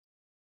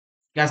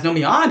You guys know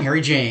me, I'm Harry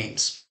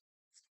James.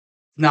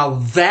 Now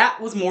that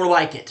was more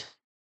like it.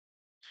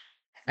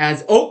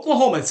 As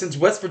Oklahoma sends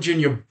West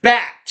Virginia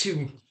back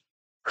to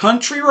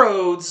country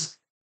roads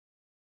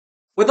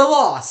with a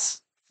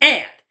loss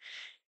and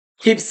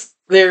keeps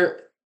their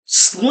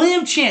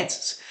slim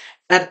chances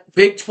at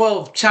Big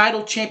 12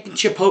 title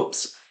championship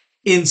hopes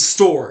in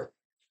store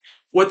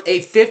with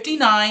a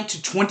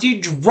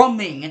 59-20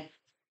 drumming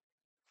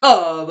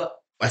of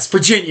West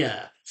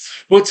Virginia.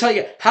 We'll tell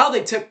you how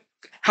the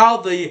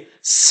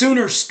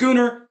Sooner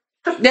Schooner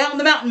took down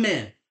the Mountain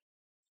Men.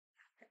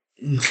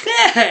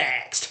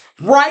 Next,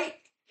 right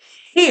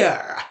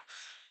here,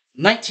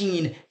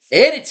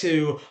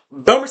 1982,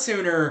 Boomer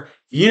Sooner,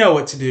 you know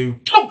what to do.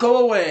 Don't go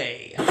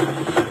away.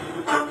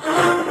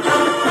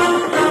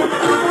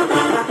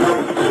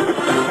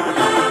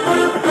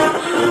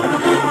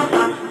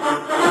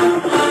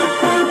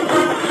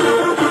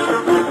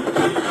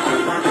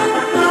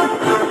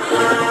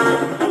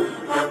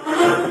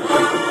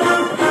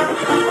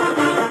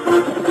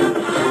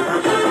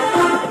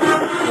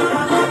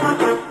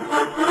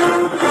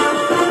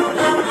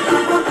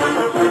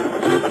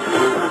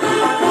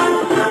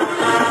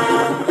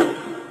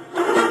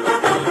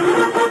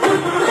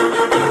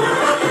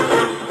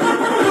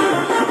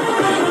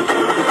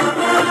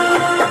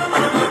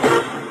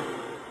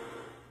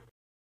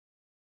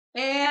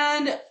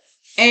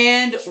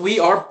 And we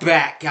are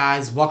back,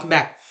 guys. Welcome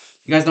back.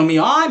 You guys know me,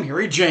 I'm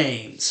Harry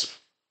James.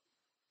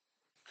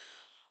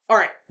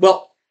 Alright,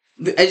 well,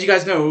 as you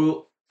guys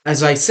know,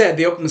 as I said,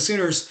 the Oklahoma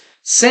Sooners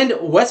send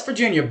West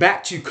Virginia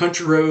back to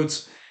country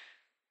roads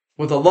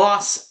with a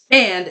loss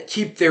and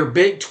keep their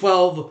Big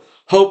 12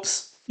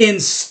 hopes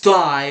in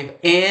store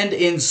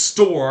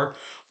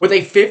with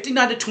a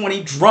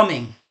 59-20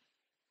 drumming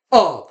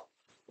of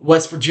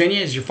West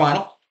Virginia as your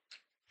final.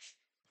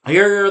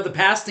 Here are the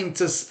passing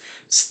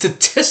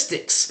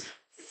statistics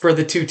for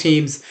the two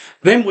teams.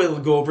 Then we'll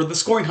go over the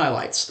scoring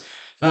highlights.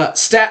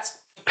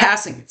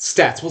 Passing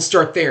stats. We'll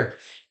start there.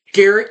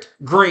 Garrett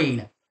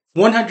Green,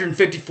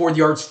 154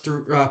 yards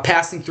through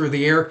passing through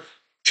the air,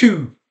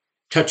 2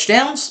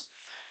 touchdowns,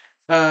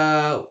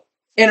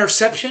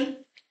 interception,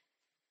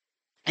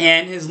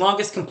 and his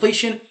longest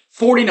completion,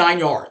 49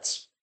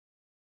 yards.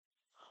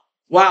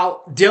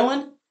 While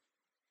Dylan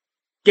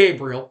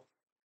Gabriel,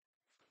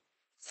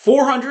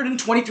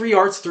 423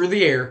 yards through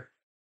the air,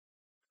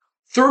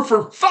 threw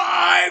for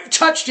 5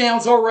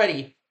 touchdowns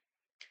already,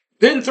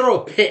 didn't throw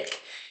a pick.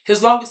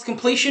 His longest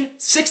completion,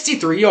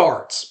 63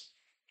 yards.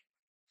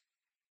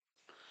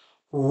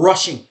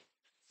 Rushing.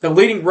 The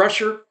leading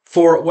rusher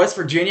for West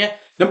Virginia,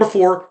 number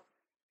 4,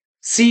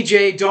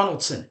 C.J.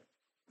 Donaldson,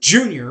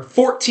 Jr.,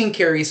 14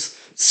 carries,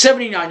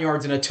 79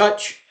 yards and a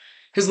touch.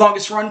 His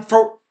longest run,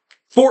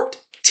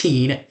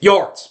 14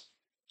 yards.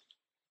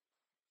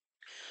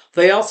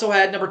 They also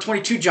had number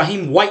 22,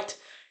 Jaheim White,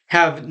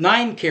 have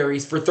 9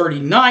 carries for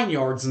 39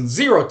 yards and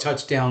 0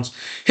 touchdowns.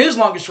 His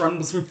longest run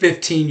was from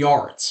 15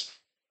 yards.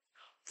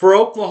 For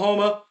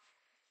Oklahoma,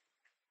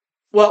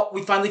 well,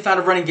 we finally found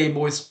a running game,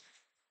 boys.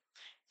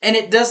 And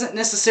it doesn't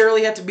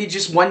necessarily have to be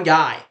just one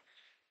guy.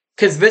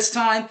 Because this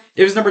time,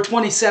 it was number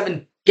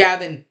 27,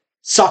 Gavin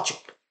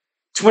Sawchuk.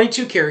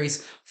 22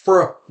 carries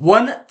for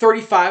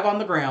 135 on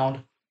the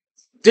ground.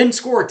 Didn't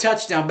score a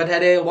touchdown, but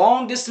had a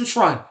long-distance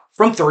run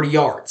from 30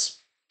 yards.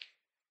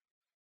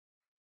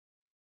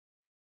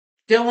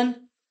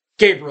 Dylan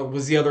Gabriel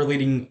was the other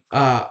leading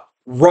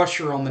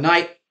rusher on the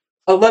night.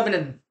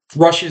 11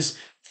 rushes,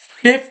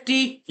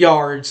 50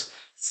 yards,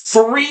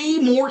 3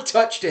 more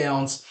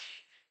touchdowns,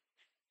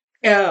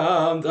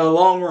 and a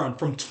long run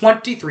from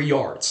 23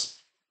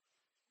 yards.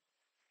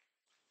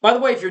 By the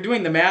way, if you're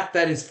doing the math,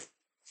 that is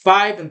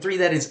 5 and 3,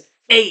 that is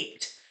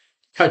 8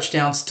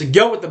 touchdowns to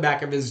go with the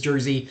back of his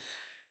jersey.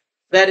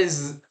 That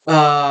is,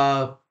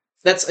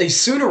 that's a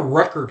Sooner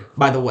record,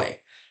 by the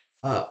way.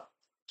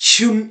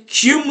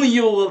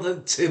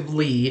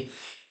 Cumulatively,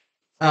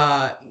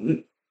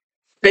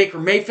 Baker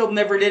Mayfield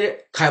never did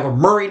it. Kyler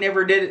Murray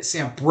never did it.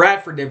 Sam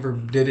Bradford never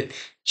did it.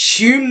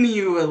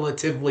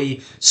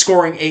 Cumulatively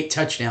scoring 8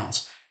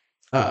 touchdowns.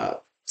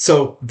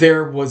 So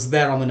there was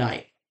that on the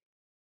night.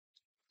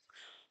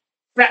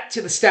 Back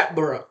to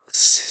the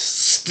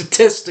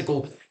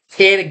statistical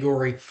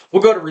category.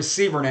 We'll go to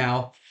receiver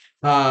now.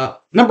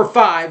 Number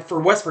 5 for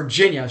West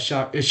Virginia, I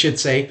should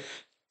say.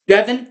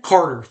 Devin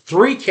Carter,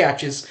 3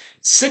 catches,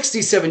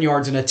 67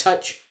 yards and a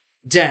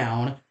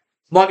touchdown.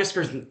 Longest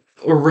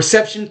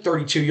reception,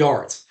 32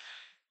 yards.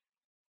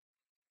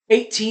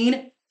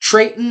 18,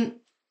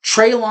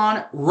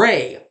 Traylon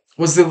Ray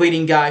was the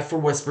leading guy for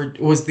West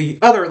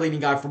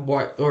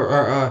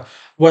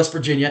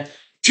Virginia.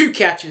 2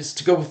 catches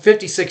to go with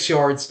 56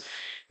 yards,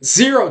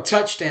 0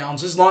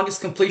 touchdowns. His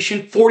longest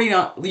completion,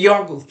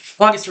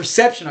 longest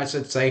reception, I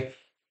should say,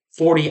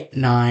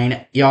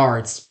 49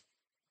 yards.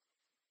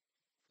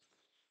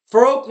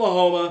 For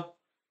Oklahoma,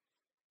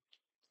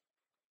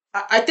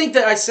 I think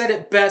that I said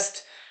it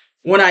best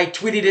when I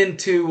tweeted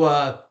into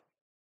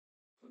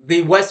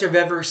the West of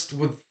Everest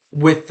with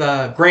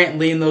Grant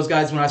Lee and those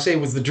guys when I say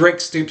it was the Drake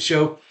Stoops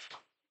show.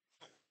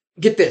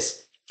 Get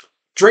this.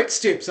 Drake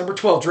Stoops, number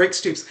 12, Drake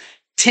Stoops,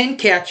 10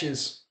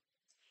 catches,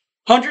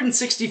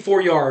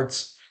 164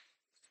 yards,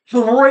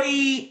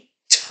 3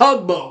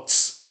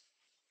 tugboats,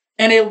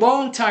 and a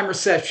long time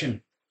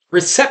reception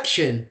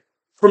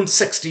from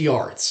 60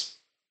 yards.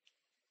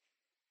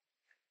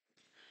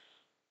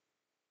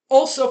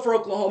 Also for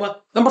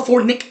Oklahoma, number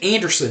 4, Nick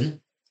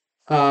Anderson,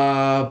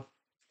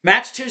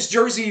 matched his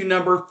jersey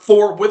number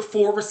 4 with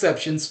 4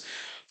 receptions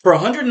for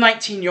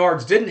 119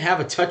 yards. Didn't have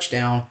a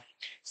touchdown.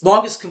 His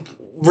longest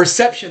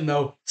reception,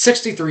 though,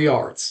 63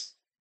 yards.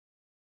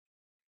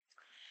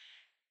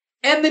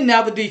 And then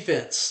now the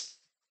defense.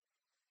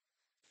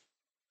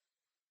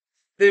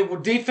 The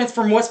defense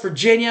from West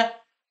Virginia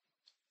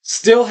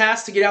still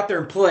has to get out there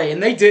and play,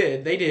 and they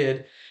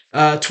did.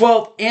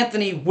 12,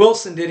 Anthony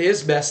Wilson did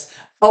his best.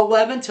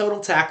 11 total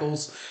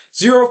tackles,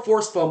 0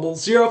 forced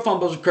fumbles, 0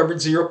 fumbles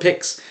recovered, 0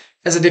 picks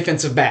as a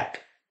defensive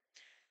back.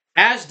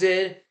 As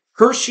did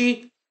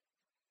Hershey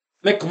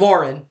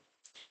McLaurin,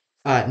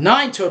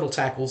 9 total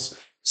tackles,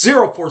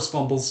 0 forced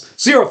fumbles,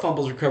 0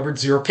 fumbles recovered,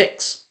 0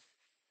 picks.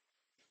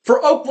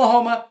 For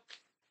Oklahoma,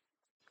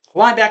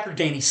 linebacker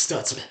Danny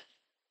Stutzman,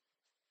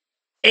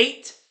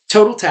 8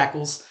 total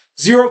tackles,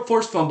 0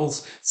 forced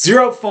fumbles,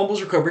 0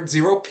 fumbles recovered,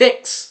 0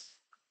 picks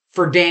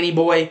for Danny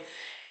Boy.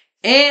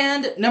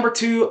 And number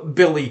 2,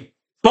 Billy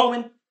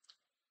Bowman,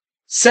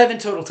 7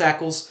 total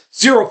tackles,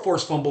 0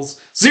 forced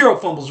fumbles, 0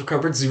 fumbles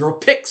recovered, 0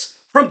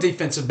 picks from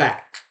defensive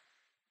back.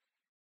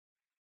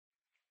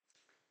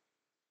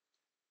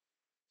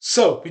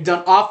 So, we've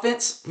done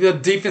offense, we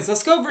have defense.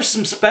 Let's go over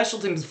some special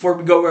teams before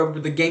we go over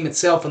the game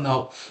itself and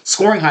the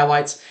scoring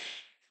highlights.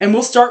 And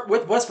we'll start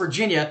with West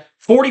Virginia,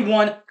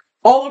 41,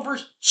 Oliver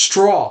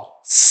Straw,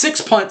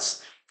 6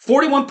 punts,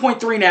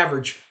 41.3 in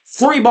average,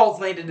 3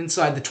 balls landed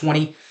inside the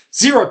 20,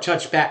 0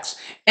 touchbacks,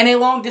 and a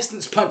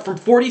long-distance punt from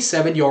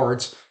 47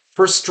 yards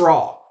for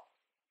Straw.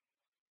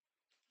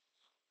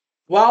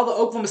 While the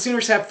Oklahoma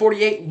Sooners have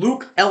 48,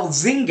 Luke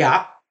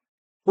Elzinga,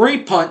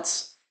 3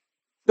 punts,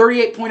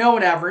 38.0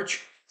 in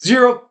average,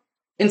 0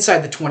 inside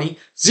the 20,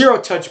 0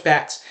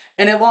 touchbacks,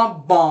 and a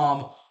long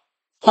bomb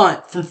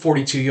punt from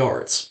 42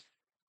 yards.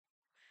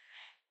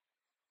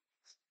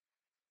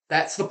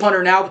 That's the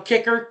punter. Now the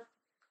kicker,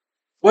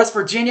 West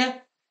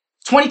Virginia,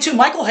 22,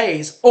 Michael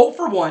Hayes, 0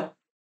 for 1,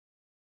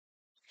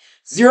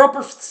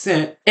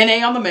 0%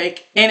 NA on the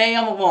make, NA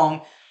on the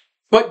long,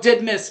 but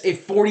did miss a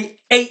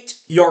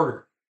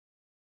 48-yarder.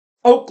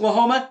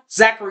 Oklahoma,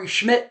 Zachary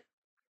Schmidt,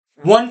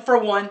 1 for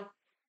 1,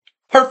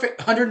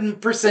 perfect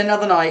 100%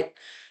 of the night.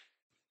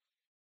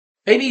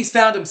 Maybe he's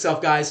found himself,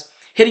 guys,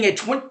 hitting a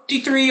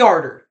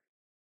 23-yarder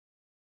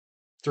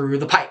through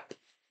the pipe.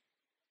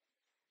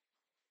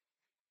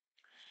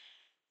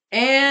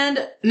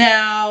 And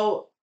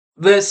now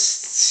the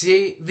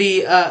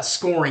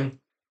scoring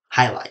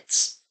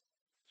highlights.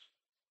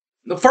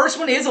 The first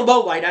one is a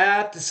low light, I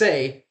have to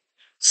say.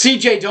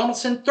 C.J.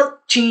 Donaldson,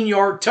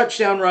 13-yard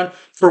touchdown run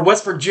for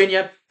West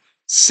Virginia.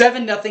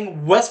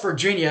 7-0 West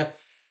Virginia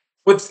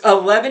with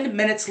 11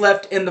 minutes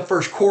left in the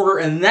first quarter,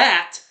 and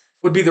that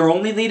would be their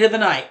only lead of the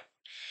night.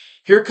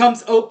 Here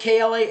comes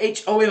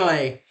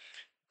OKLAHOMA.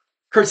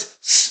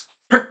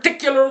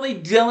 Particularly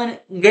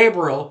Dylan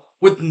Gabriel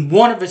with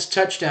one of his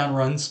touchdown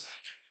runs.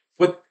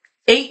 With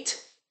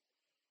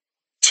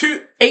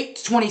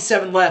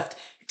 8:27 left,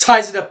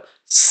 ties it up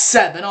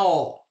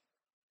 7-all.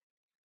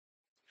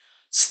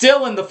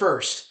 Still in the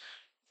first.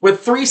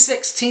 With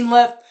 3:16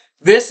 left,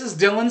 this is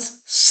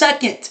Dylan's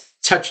second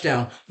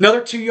touchdown.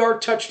 Another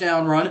 2-yard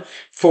touchdown run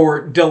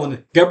for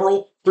Dylan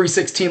Gabriel.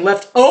 3:16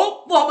 left.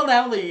 Oklahoma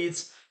now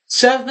leads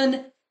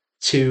 7-0.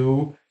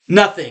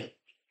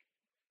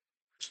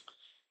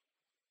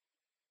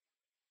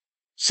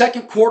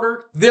 Second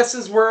quarter, this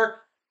is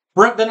where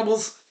Brent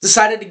Venables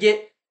decided to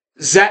get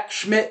Zach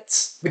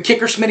Schmitz, the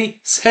kicker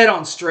Schmitty's head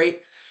on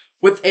straight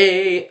with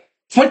a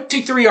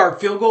 23-yard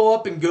field goal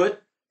up and good.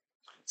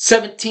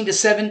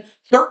 17-7,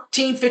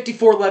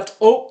 13:54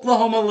 left.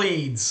 Oklahoma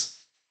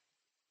leads.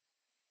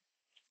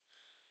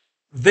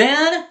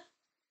 Then,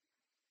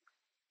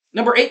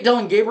 number 8,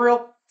 Dylan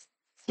Gabriel,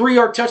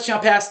 3-yard touchdown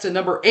pass to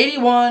number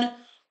 81,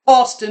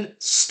 Austin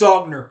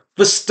Stogner,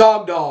 the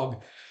Stog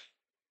Dog,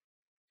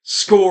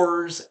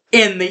 scores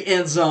in the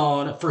end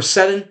zone for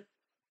 6,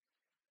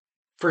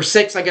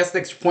 I guess,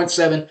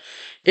 6.7.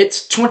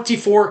 It's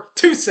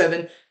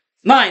 24-7,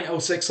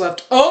 9:06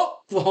 left.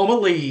 Oklahoma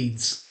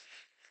leads.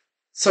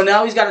 So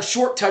now he's got a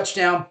short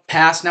touchdown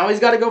pass. Now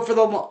he's got to go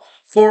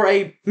for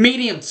a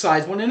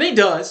medium-sized one, and he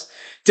does.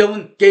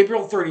 Dylan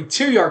Gabriel,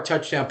 32-yard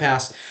touchdown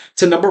pass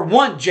to number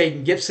 1,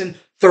 Jaden Gibson,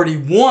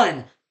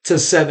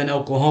 31-7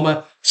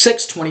 Oklahoma,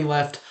 6:20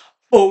 left.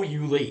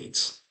 OU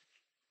leads.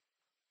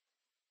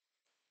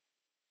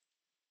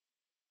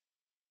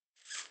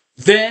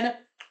 Then,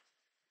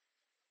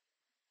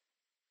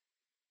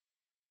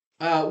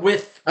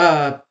 with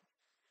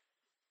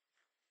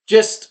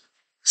just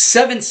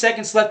 7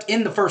 seconds left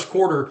in the first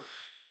quarter,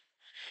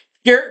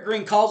 Garrett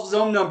Green calls his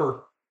own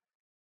number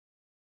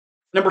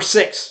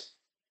 6,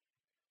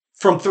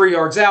 from 3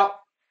 yards out.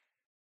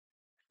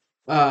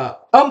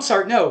 I'm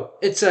sorry, no,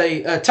 it's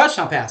a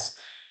touchdown pass.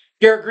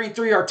 Garrett Green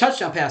 3-yard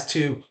touchdown pass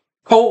to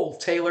Cole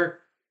Taylor.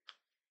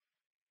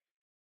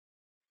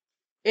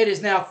 It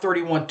is now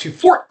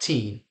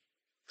 31-14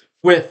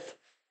 with,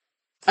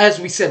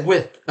 as we said,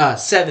 with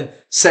 7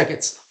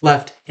 seconds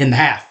left in the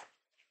half.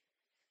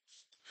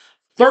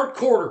 Third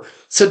quarter,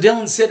 so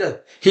Dylan's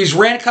he's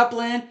ran a couple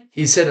in,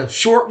 he's hit a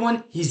short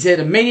one, he's hit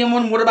a medium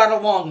one, what about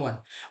a long one?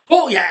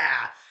 Oh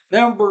yeah!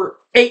 Number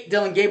 8,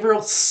 Dylan Gabriel,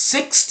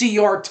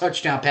 60-yard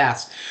touchdown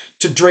pass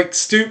to Drake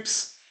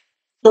Stoops.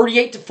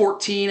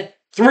 38-14,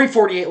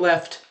 3:48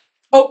 left,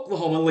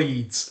 Oklahoma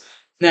leads.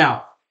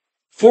 Now,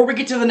 before we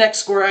get to the next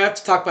score, I have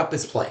to talk about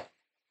this play.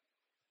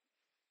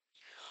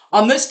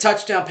 On this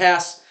touchdown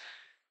pass,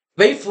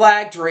 they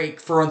flagged Drake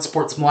for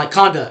unsportsmanlike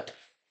conduct,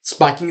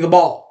 spiking the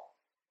ball.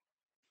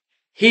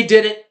 He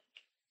did it.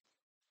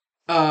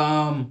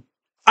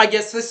 I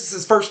guess this is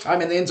his first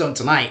time in the end zone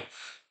tonight,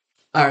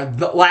 or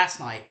last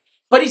night.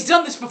 But he's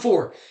done this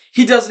before.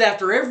 He does it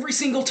after every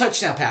single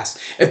touchdown pass.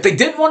 If they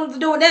didn't want him to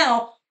do it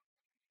now,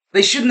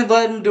 they shouldn't have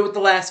let him do it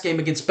the last game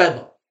against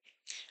Bedlam.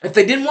 If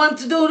they didn't want him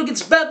to do it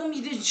against Bedlam,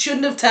 you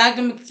shouldn't have tagged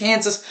him with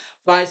Kansas,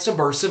 vice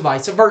versa,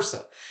 vice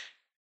versa.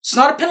 It's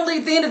not a penalty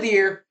at the end of the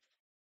year.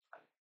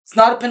 It's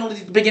not a penalty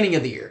at the beginning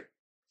of the year.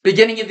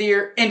 Beginning of the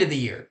year, end of the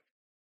year.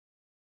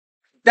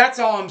 That's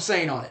all I'm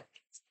saying on it.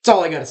 That's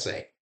all I got to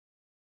say.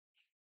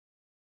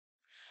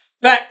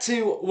 Back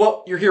to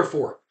what you're here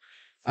for.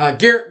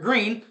 Garrett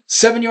Green,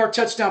 7-yard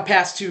touchdown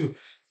pass to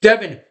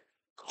Devin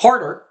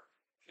Carter.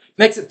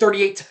 Makes it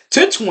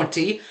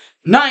 38-20.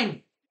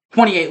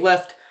 9:28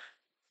 left.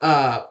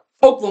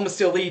 Oklahoma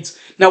still leads.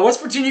 Now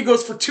West Virginia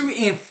goes for 2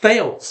 and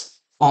fails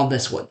on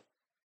this one.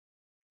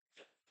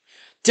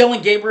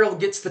 Dylan Gabriel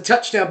gets the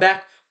touchdown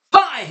back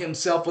by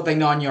himself with a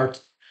 9-yard.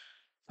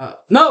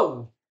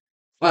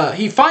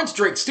 He finds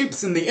Drake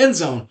Stoops in the end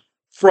zone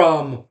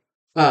from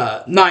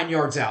 9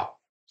 yards out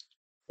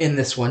in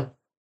this one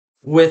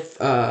with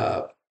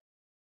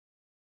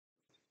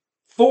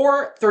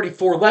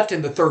 4:34 left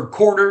in the third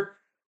quarter.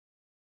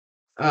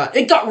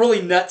 It got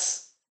really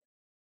nuts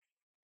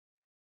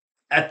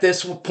at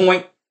this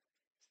point.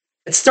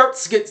 It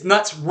starts to get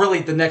nuts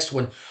really the next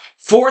one.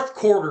 Fourth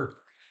quarter,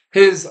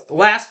 his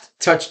last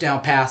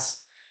touchdown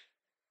pass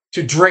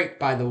to Drake,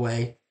 by the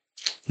way.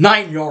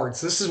 9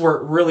 yards. This is where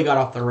it really got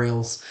off the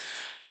rails.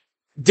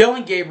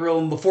 Dylan Gabriel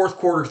in the fourth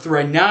quarter threw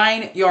a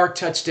 9-yard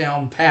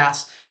touchdown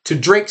pass to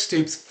Drake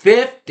Stoops,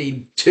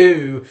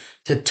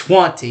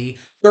 52-20.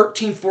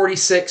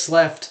 13:46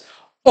 left.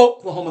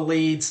 Oklahoma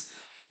leads.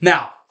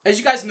 Now, as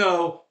you guys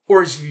know,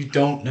 or as you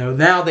don't know,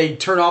 now they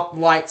turn off the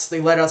lights. They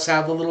let us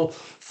have a little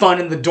fun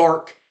in the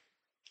dark,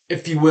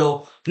 if you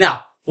will.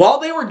 Now, while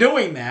they were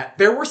doing that,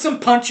 there were some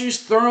punches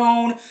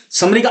thrown.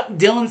 Somebody got in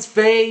Dylan's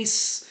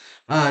face.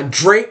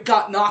 Drake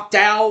got knocked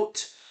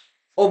out.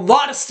 A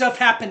lot of stuff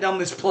happened on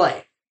this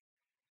play.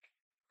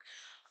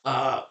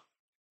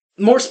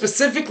 More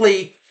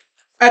specifically,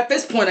 at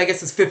this point, I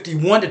guess it's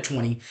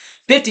 51-20.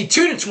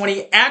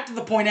 52-20, after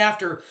the point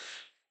after,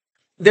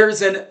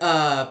 there's an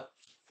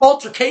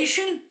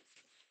altercation,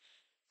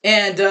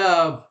 and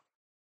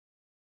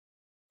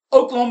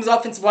Oklahoma's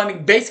offensive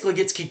lineman basically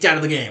gets kicked out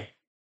of the game.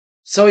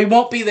 So he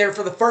won't be there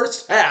for the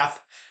first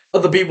half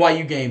of the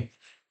BYU game.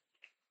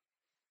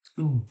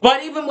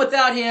 But even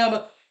without him,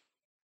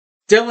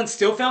 Dylan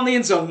still found the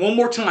end zone one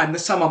more time,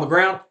 this time on the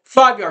ground.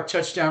 5-yard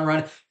touchdown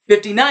run,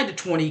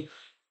 59-20,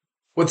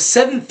 with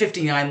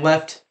 7:59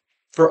 left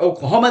for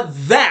Oklahoma.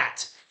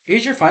 That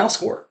is your final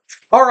score.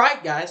 All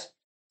right, guys.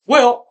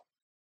 Well,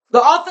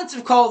 the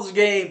offensive call of the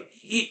game,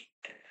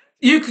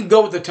 you can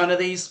go with a ton of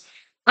these.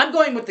 I'm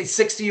going with the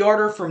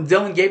 60-yarder from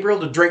Dylan Gabriel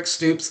to Drake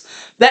Stoops.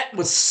 That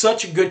was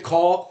such a good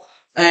call,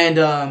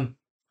 and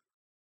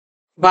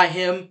by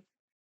him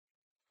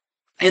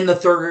in the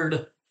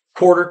third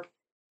quarter.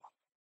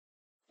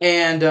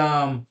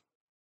 And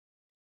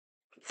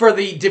for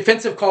the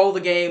defensive call of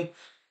the game,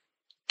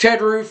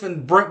 Ted Roof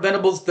and Brent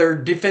Venables, their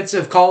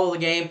defensive call of the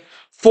game,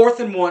 4th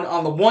and 1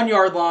 on the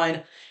 1-yard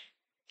line.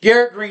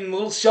 Garrett Green,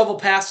 little shovel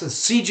pass to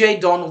C.J.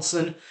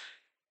 Donaldson,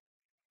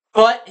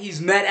 but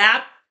he's met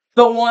at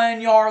the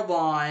 1-yard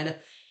line.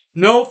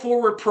 No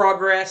forward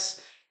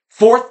progress.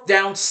 4th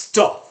down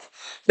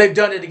stuff. They've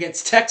done it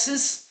against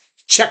Texas.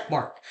 Check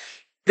mark.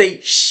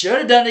 They should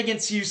have done it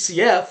against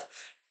UCF.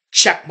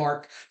 Check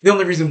mark. The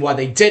only reason why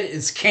they did it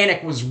is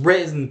Kanek was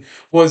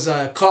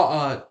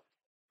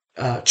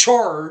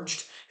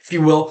charged, if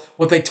you will,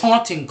 with a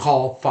taunting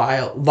call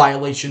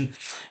violation.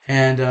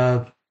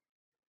 And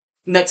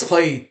next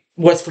play,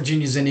 West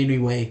Virginia's in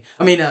anyway.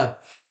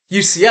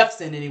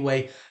 UCF's in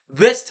anyway.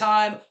 This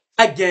time,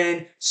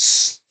 again,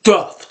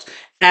 stuffed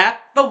at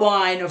the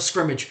line of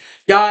scrimmage.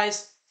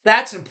 Guys,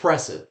 that's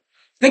impressive.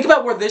 Think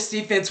about where this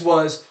defense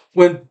was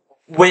when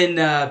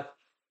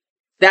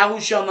Thou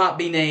Who Shall Not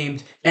Be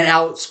Named and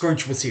Alex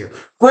Grinch was here.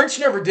 Grinch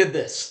never did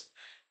this.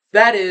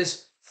 That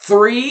is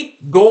 3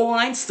 goal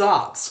line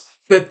stops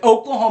that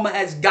Oklahoma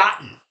has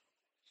gotten.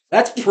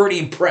 That's pretty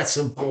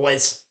impressive,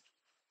 boys.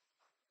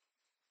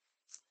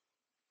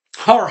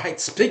 All right,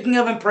 speaking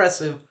of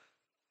impressive,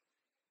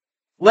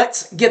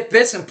 let's get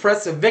this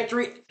impressive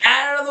victory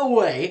out of the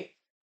way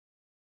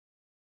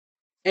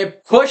and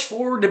push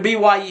forward to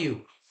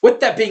BYU. With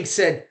that being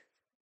said,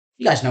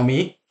 you guys know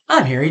me.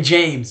 I'm Harry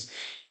James.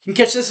 You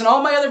can catch this and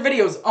all my other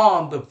videos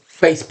on the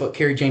Facebook,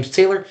 Harry James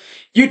Taylor,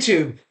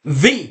 YouTube,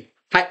 The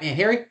Hype Man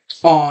Harry,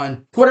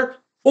 on Twitter,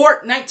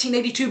 or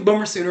 1982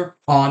 Boomer Sooner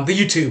on the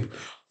YouTube.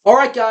 All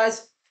right,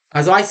 guys.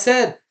 As I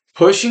said,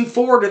 pushing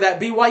forward to that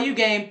BYU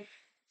game.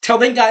 Till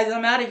then, guys,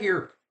 I'm out of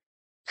here.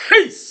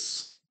 Peace.